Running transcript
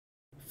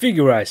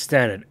Figurized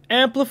Standard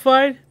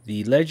Amplified,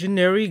 the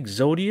legendary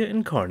Exodia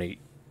Incarnate.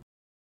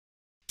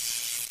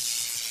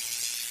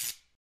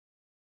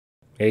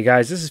 Hey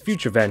guys, this is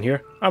Future Van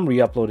here. I'm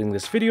re-uploading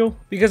this video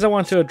because I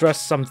want to address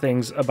some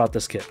things about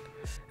this kit.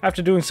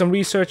 After doing some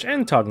research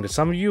and talking to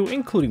some of you,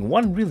 including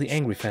one really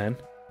angry fan,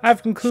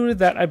 I've concluded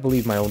that I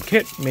believe my own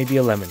kit may be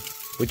a lemon,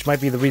 which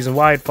might be the reason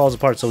why it falls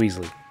apart so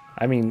easily.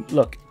 I mean,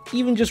 look,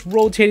 even just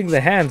rotating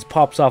the hands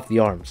pops off the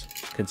arms.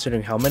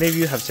 Considering how many of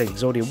you have said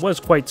Exodia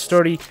was quite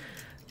sturdy,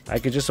 I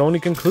could just only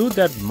conclude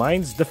that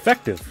mine's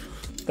defective.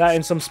 That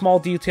and some small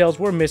details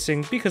were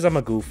missing because I'm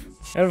a goof.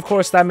 And of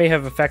course that may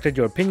have affected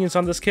your opinions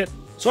on this kit,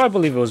 so I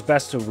believe it was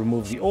best to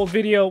remove the old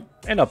video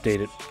and update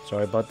it.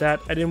 Sorry about that,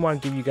 I didn't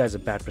want to give you guys a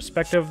bad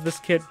perspective of this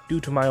kit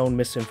due to my own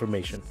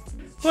misinformation.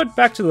 But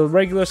back to the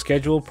regular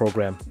scheduled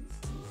program.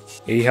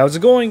 Hey, how's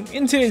it going?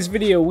 In today's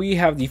video we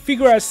have the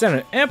Figurized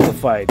Standard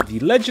Amplified, the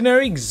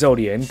legendary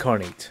Exodia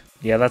Incarnate.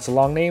 Yeah, that's a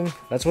long name,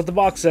 that's what the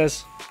box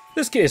says.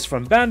 This kit is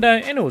from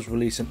Bandai and it was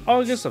released in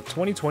August of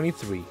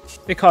 2023.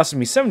 It costed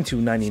me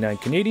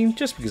 $72.99 Canadian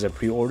just because I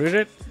pre-ordered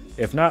it.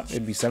 If not,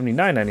 it'd be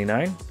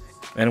 $79.99.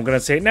 And I'm gonna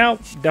say it now,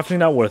 definitely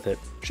not worth it.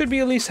 Should be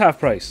at least half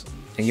price,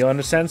 and you'll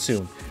understand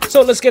soon.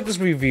 So let's get this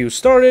review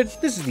started.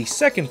 This is the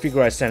second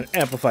Figurized Standard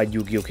Amplified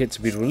Yugioh kit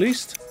to be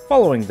released,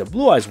 following the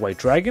Blue Eyes White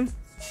Dragon.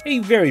 A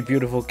very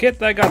beautiful kit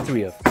that I got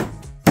 3 of.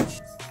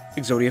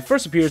 Exodia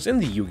first appears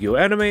in the Yu-Gi-Oh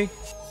anime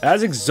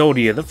as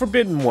Exodia the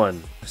Forbidden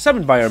One,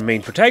 summoned by our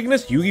main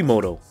protagonist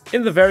Yugimoto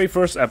in the very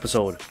first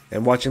episode,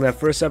 and watching that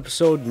first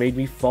episode made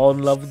me fall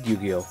in love with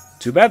Yu-Gi-Oh!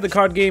 Too bad the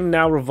card game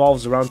now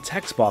revolves around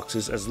text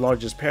boxes as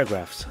large as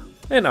paragraphs,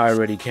 and I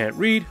already can't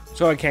read,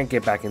 so I can't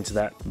get back into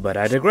that, but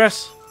I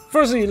digress.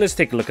 Firstly, let's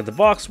take a look at the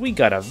box. We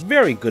got a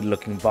very good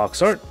looking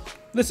box art.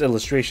 This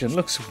illustration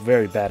looks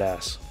very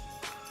badass.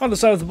 On the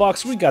side of the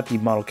box we got the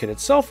model kit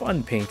itself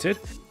unpainted,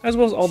 as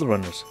well as all the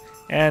runners.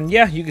 And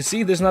yeah, you can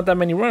see there's not that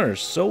many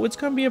runners, so it's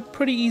gonna be a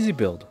pretty easy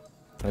build.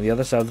 On the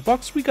other side of the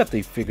box, we got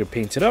the figure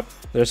painted up.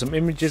 There are some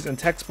images and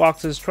text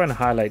boxes trying to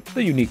highlight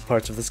the unique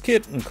parts of this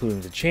kit,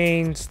 including the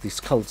chains, the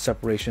colored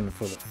separation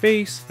for the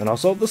face, and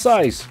also the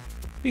size.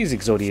 The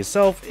Exodia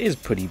itself is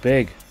pretty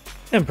big.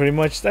 And pretty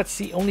much that's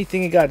the only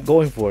thing it got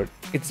going for it.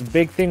 It's a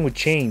big thing with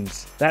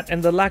chains. That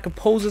and the lack of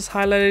poses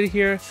highlighted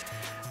here,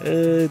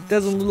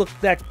 doesn't look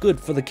that good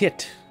for the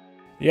kit.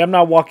 Yeah, I'm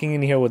not walking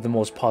in here with the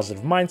most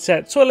positive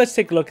mindset, so let's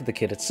take a look at the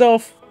kit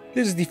itself.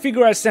 This is the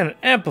Figurized Standard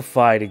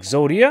Amplified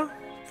Exodia,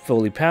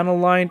 fully panel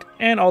lined,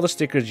 and all the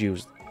stickers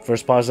used.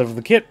 First positive of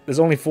the kit, there's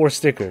only 4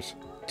 stickers.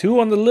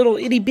 2 on the little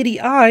itty bitty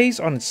eyes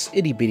on its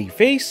itty bitty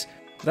face,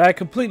 that I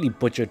completely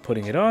butchered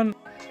putting it on,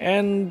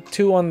 and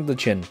 2 on the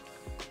chin.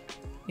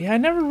 Yeah, I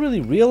never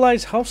really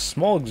realized how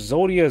small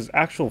Exodia's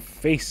actual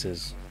face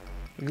is,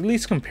 at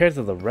least compared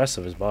to the rest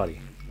of his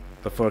body.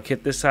 But for a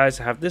kit this size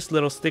to have this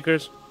little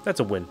stickers, that's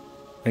a win.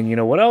 And you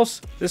know what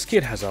else? This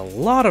kit has a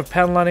lot of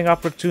panel lining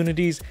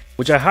opportunities,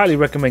 which I highly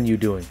recommend you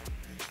doing.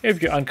 If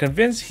you're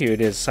unconvinced, here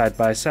it is side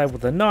by side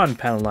with a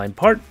non-panel line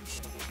part.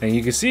 And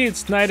you can see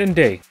it's night and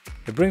day.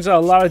 It brings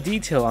out a lot of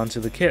detail onto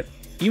the kit.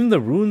 Even the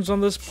runes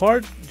on this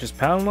part, just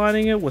panel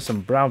lining it with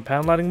some brown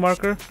panel lining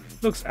marker,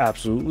 looks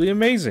absolutely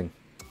amazing.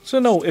 So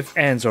no ifs,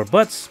 ands, or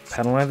buts,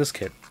 panel line this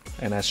kit.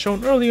 And as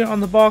shown earlier on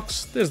the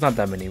box, there's not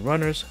that many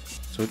runners,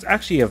 so it's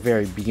actually a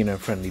very beginner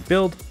friendly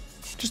build.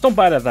 Just don't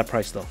buy it at that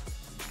price though.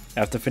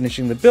 After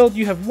finishing the build,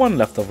 you have 1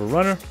 leftover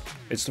runner.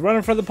 It's the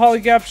runner for the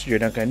polygaps, you're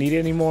not going to need it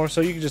anymore,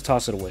 so you can just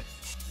toss it away.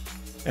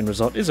 End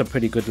result is a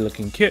pretty good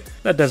looking kit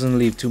that doesn't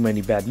leave too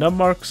many bad nub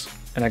marks,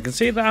 and I can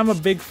say that I'm a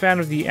big fan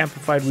of the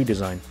Amplified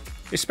redesign,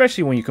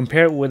 especially when you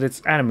compare it with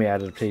its anime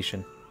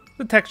adaptation.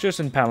 The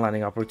textures and panel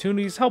lining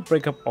opportunities help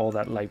break up all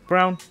that light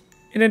brown.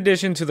 In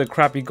addition to the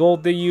crappy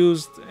gold they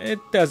used, it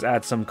does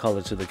add some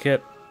color to the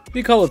kit.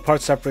 The colored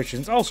part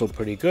separation is also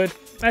pretty good,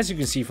 as you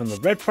can see from the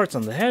red parts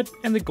on the head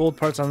and the gold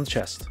parts on the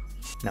chest.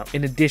 Now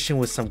in addition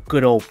with some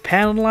good old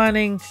panel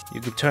lining,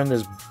 you can turn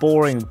this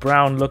boring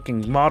brown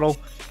looking model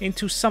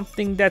into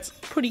something that's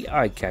pretty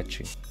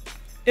eye-catching.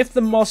 If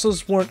the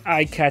muscles weren't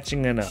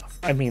eye-catching enough,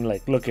 I mean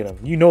like look at them,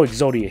 you know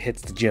Exodia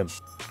hits the gym.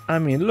 I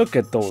mean look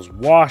at those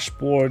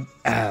washboard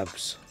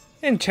abs.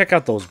 And check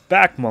out those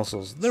back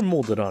muscles, they're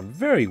molded on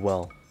very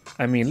well.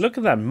 I mean look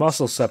at that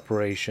muscle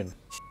separation.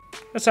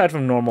 Aside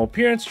from normal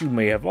appearance, you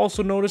may have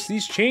also noticed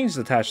these chains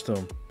attached to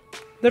them.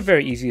 They're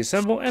very easy to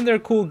assemble and they're a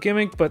cool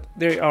gimmick, but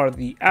they are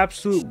the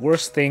absolute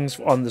worst things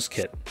on this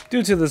kit.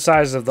 Due to the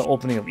size of the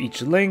opening of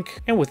each link,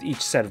 and with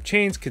each set of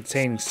chains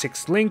containing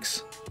 6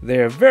 links, they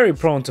are very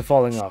prone to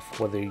falling off,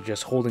 whether you're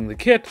just holding the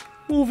kit,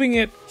 moving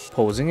it,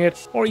 posing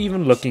it, or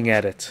even looking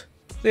at it.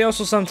 They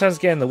also sometimes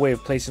get in the way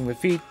of placing the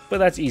feet, but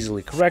that's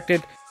easily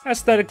corrected.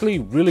 Aesthetically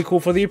really cool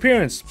for the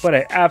appearance, but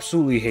I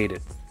absolutely hate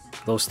it.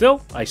 Though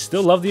still, I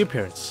still love the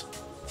appearance.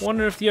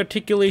 Wonder if the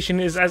articulation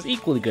is as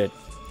equally good.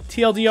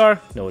 TLDR,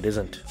 no it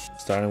isn't.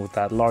 Starting with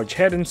that large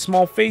head and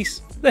small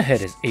face, the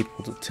head is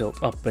able to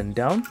tilt up and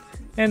down,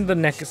 and the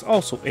neck is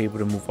also able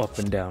to move up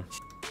and down.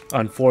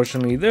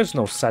 Unfortunately, there's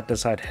no side to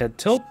side head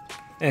tilt,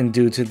 and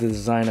due to the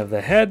design of the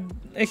head,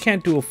 it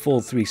can't do a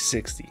full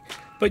 360.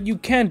 but you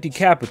can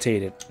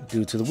decapitate it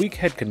due to the weak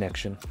head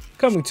connection.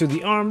 Coming to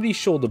the arm, the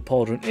shoulder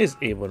pauldron is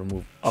able to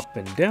move up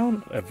and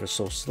down ever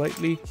so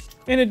slightly.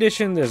 In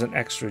addition, there's an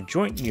extra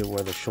joint near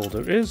where the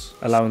shoulder is,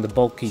 allowing the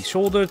bulky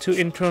shoulder to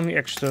internally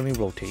externally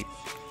rotate.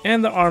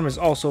 And the arm is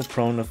also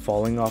prone to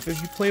falling off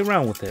if you play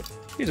around with it.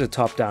 Here's a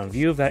top-down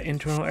view of that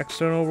internal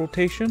external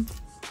rotation.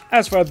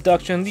 As for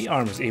abduction, the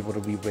arm is able to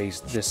be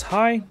raised this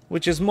high,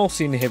 which is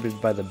mostly inhibited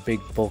by the big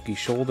bulky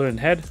shoulder and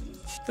head.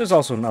 There's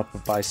also an upper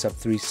bicep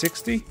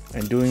 360,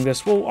 and doing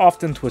this will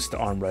often twist the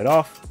arm right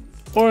off.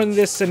 Or in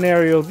this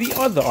scenario, the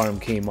other arm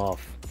came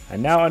off. I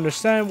now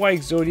understand why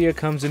Exodia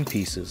comes in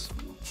pieces.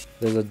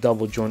 There's a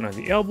double joint on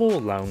the elbow,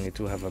 allowing it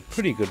to have a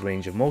pretty good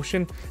range of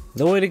motion,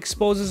 though it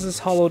exposes this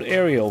hollowed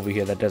area over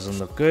here that doesn't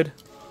look good.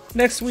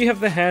 Next we have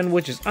the hand,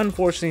 which is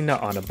unfortunately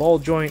not on a ball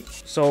joint,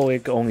 so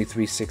it can only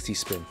 360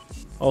 spin.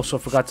 Also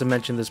forgot to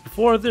mention this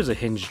before, there's a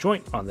hinge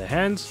joint on the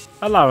hands,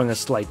 allowing a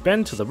slight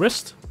bend to the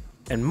wrist.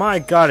 And my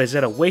god, is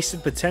that a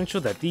wasted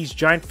potential that these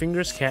giant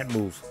fingers can't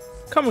move.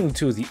 Coming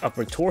to the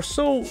upper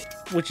torso,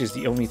 which is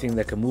the only thing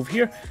that can move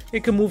here,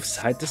 it can move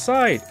side to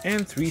side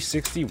and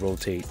 360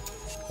 rotate.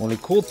 Only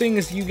cool thing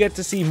is you get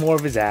to see more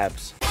of his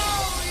abs.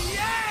 Oh,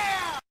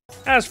 yeah!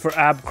 As for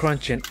ab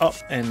crunch and up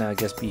and I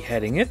guess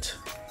beheading it,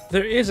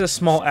 there is a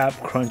small ab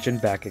crunch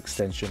and back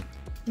extension.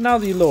 Now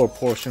the lower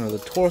portion of the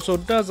torso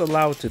does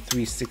allow it to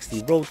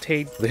 360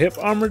 rotate, the hip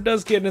armor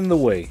does get in the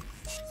way.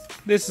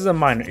 This is a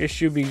minor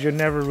issue because you're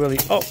never really,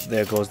 oh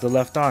there goes the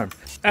left arm.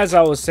 As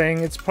I was saying,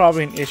 it's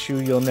probably an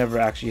issue you'll never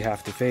actually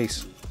have to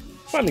face.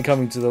 Finally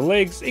coming to the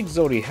legs,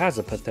 Exodia has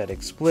a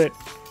pathetic split.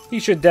 He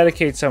should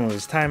dedicate some of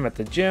his time at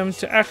the gym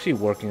to actually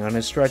working on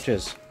his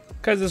stretches,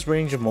 cause this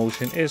range of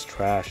motion is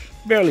trash.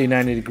 Barely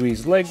 90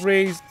 degrees leg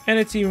raise, and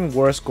it's even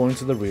worse going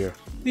to the rear.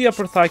 The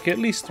upper thigh can at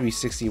least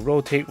 360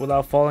 rotate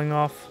without falling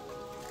off,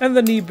 and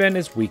the knee bend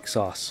is weak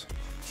sauce.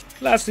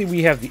 Lastly,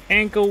 we have the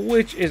ankle,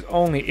 which is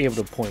only able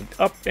to point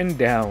up and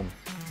down,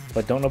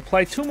 but don't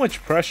apply too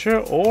much pressure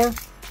or,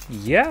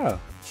 yeah.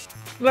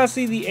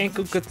 Lastly, the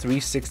ankle could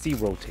 360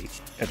 rotate,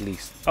 at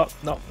least. Oh,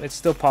 no, it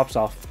still pops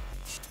off.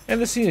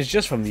 And the scene is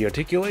just from the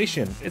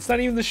articulation. It's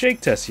not even the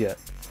shake test yet.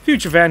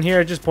 Future fan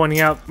here, just pointing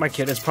out, my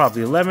kit is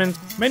probably 11.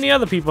 Many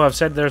other people have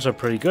said theirs are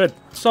pretty good,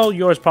 so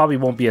yours probably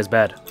won't be as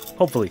bad,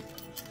 hopefully.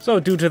 So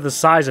due to the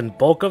size and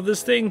bulk of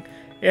this thing,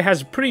 it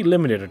has pretty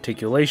limited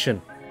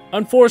articulation.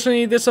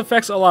 Unfortunately, this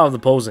affects a lot of the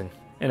posing.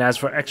 And as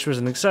for extras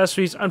and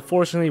accessories,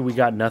 unfortunately we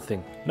got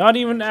nothing. Not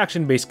even an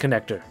action-based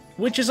connector.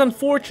 Which is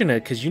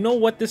unfortunate, because you know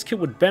what this kit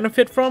would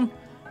benefit from?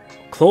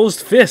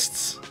 Closed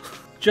fists.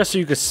 Just so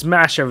you could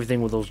smash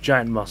everything with those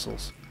giant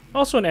muscles.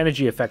 Also an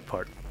energy effect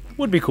part.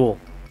 Would be cool.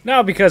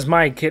 Now because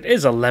my kit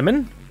is a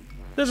lemon,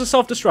 there's a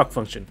self-destruct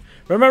function.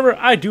 Remember,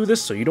 I do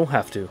this so you don't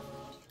have to.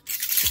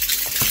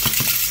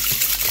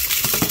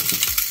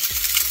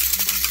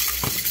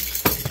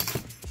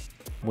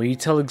 When you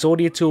tell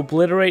Exodia to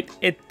obliterate,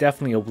 it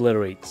definitely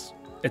obliterates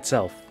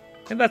itself.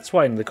 And that's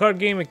why in the card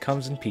game it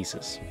comes in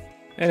pieces.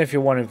 And if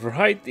you're wondering for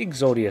height, the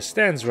Exodia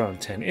stands around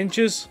 10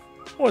 inches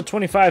or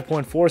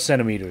 25.4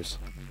 centimeters.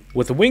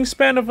 With a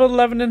wingspan of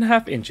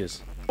 11.5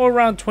 inches or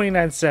around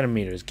 29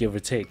 centimeters give or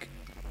take.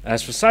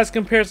 As for size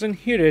comparison,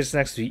 here it is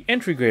next to the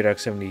entry grade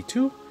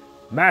ARC-72,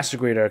 master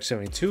grade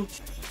ARC-72,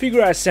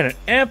 figurized standard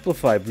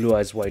amplified Blue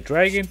Eyes White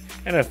Dragon,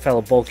 and a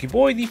fellow bulky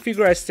boy, the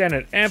figurized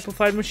standard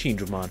amplified Machine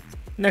Dramon.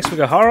 Next we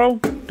got Haro,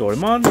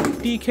 Doraemon,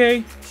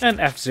 DK, an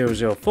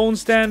F00 phone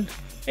stand,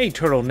 a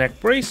turtleneck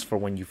brace for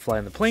when you fly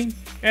in the plane,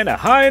 and a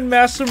high-end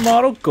master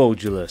model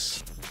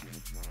Gojulus.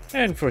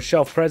 And for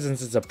shelf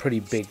presence, it's a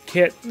pretty big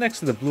kit. Next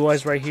to the Blue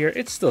Eyes right here,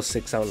 it still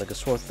sticks out like a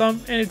sore thumb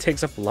and it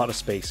takes up a lot of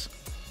space.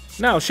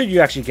 Now, should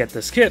you actually get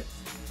this kit?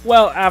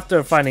 Well,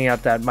 after finding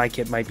out that my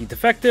kit might be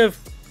defective,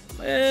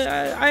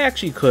 I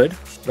actually could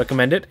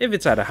recommend it if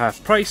it's at a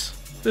half price.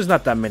 There's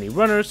not that many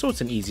runners, so it's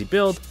an easy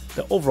build.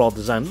 The overall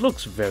design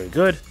looks very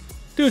good.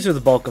 Due to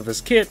the bulk of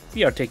this kit,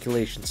 the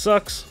articulation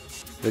sucks.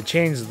 The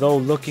chains, though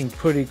looking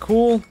pretty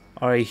cool,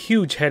 are a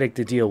huge headache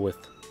to deal with.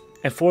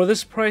 And for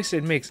this price,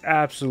 it makes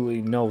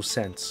absolutely no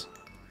sense.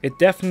 It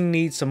definitely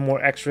needs some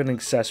more extra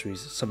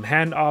accessories, some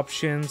hand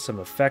options, some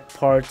effect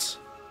parts.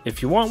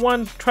 If you want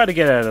one, try to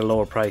get it at a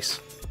lower price.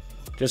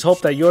 Just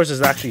hope that yours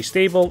is actually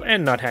stable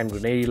and not hand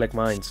grenade like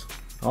mine's.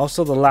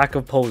 Also the lack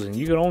of posing.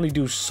 You can only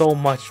do so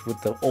much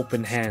with the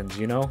open hands,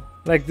 you know?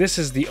 Like this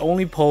is the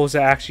only pose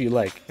I actually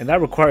like, and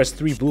that requires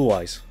 3 blue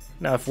eyes.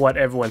 Now if what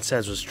everyone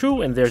says was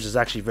true and theirs is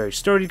actually very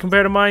sturdy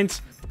compared to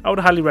mine's, I would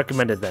highly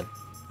recommend it then,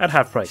 at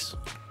half price.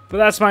 But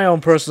that's my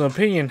own personal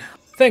opinion.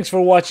 Thanks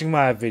for watching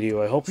my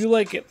video, I hope you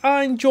like it.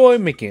 I enjoy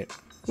making it.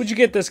 Would you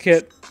get this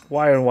kit?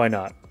 Why or why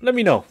not? Let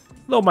me know.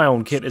 Though my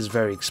own kit is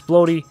very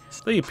explodey,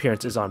 the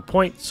appearance is on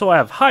point, so I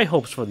have high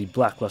hopes for the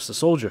Blackluster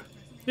Soldier.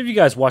 If you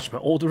guys watched my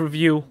older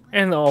review,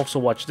 and also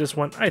watched this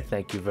one, I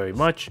thank you very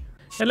much.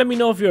 And let me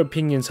know if your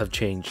opinions have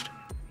changed.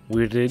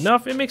 Weirdly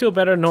enough, it makes me feel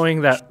better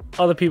knowing that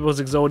other people's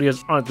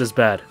Exodias aren't this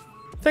bad.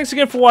 Thanks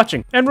again for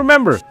watching, and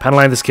remember, panel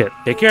line this kit.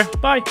 Take care,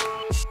 bye!